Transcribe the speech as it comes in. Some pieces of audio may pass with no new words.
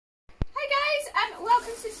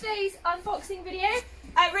welcome to today's unboxing video.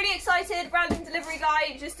 Really excited, random delivery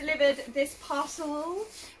guy just delivered this parcel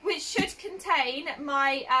which should contain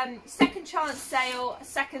my second chance sale,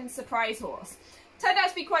 second surprise horse. Turned out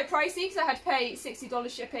to be quite pricey because I had to pay $60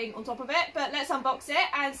 shipping on top of it, but let's unbox it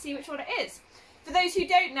and see which one it is. For those who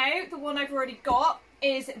don't know, the one I've already got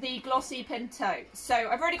is the glossy pinto. So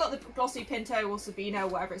I've already got the glossy pinto or sabino,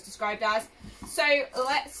 whatever it's described as. So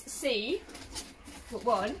let's see what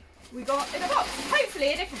one we got in a box.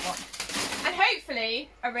 Hopefully a different one. And hopefully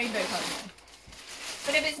a rainbow coloured one.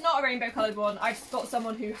 But if it's not a rainbow coloured one, I've got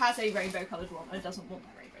someone who has a rainbow coloured one and doesn't want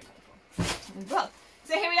that rainbow coloured one. Well,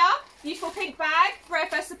 so here we are. Beautiful pink bag for our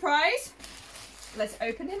first surprise. Let's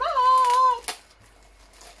open him up.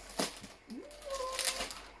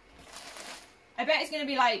 I bet it's going to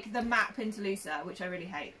be like the matte Pintalusa, which I really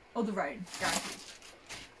hate. Or the Roan, guaranteed.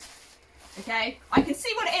 Okay, I can see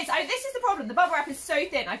what it is. This is the problem. The bubble wrap is so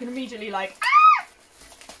thin, I can immediately like, ah!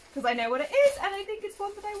 Because I know what it is, and I think it's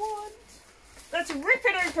one that I want. Let's rip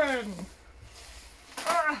it open.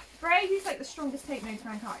 Bray, he's like the strongest tape known to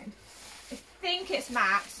mankind. I think it's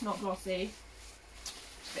matte, not glossy.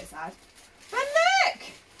 It's a bit sad. But look!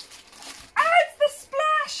 Oh, it's the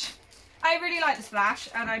splash! I really like the splash,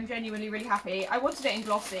 and I'm genuinely really happy. I wanted it in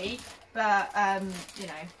glossy, but, you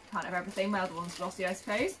know, can't have everything. My other one's glossy, I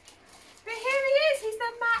suppose. But here he is, he's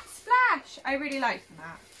the matte splash. I really like the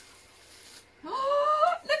matte.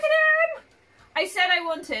 Oh, look at him! I said I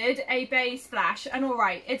wanted a bay splash, and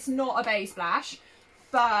alright, it's not a bay splash,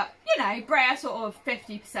 but, you know, Brea sort of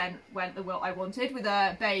 50% went the what I wanted with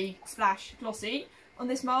a bay splash glossy on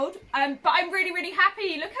this mould. But I'm really, really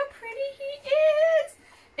happy. Look how pretty he is!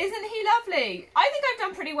 Isn't he lovely? I think I've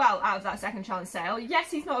done pretty well out of that second chance sale.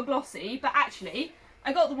 Yes, he's not a glossy, but actually,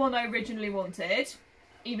 I got the one I originally wanted,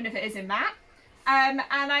 even if it is in matte. And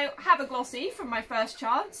I have a glossy from my first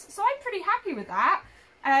chance, so I'm pretty happy with that.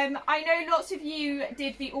 I know lots of you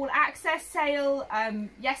did the all access sale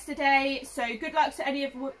yesterday, so good luck to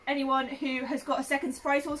anyone who has got a second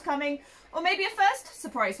surprise horse coming, or maybe a first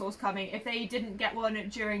surprise horse coming if they didn't get one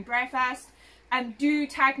during Brewfest. And do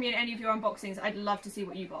tag me in any of your unboxings. I'd love to see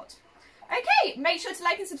what you got. Okay, make sure to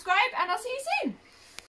like and subscribe, and I'll see you soon.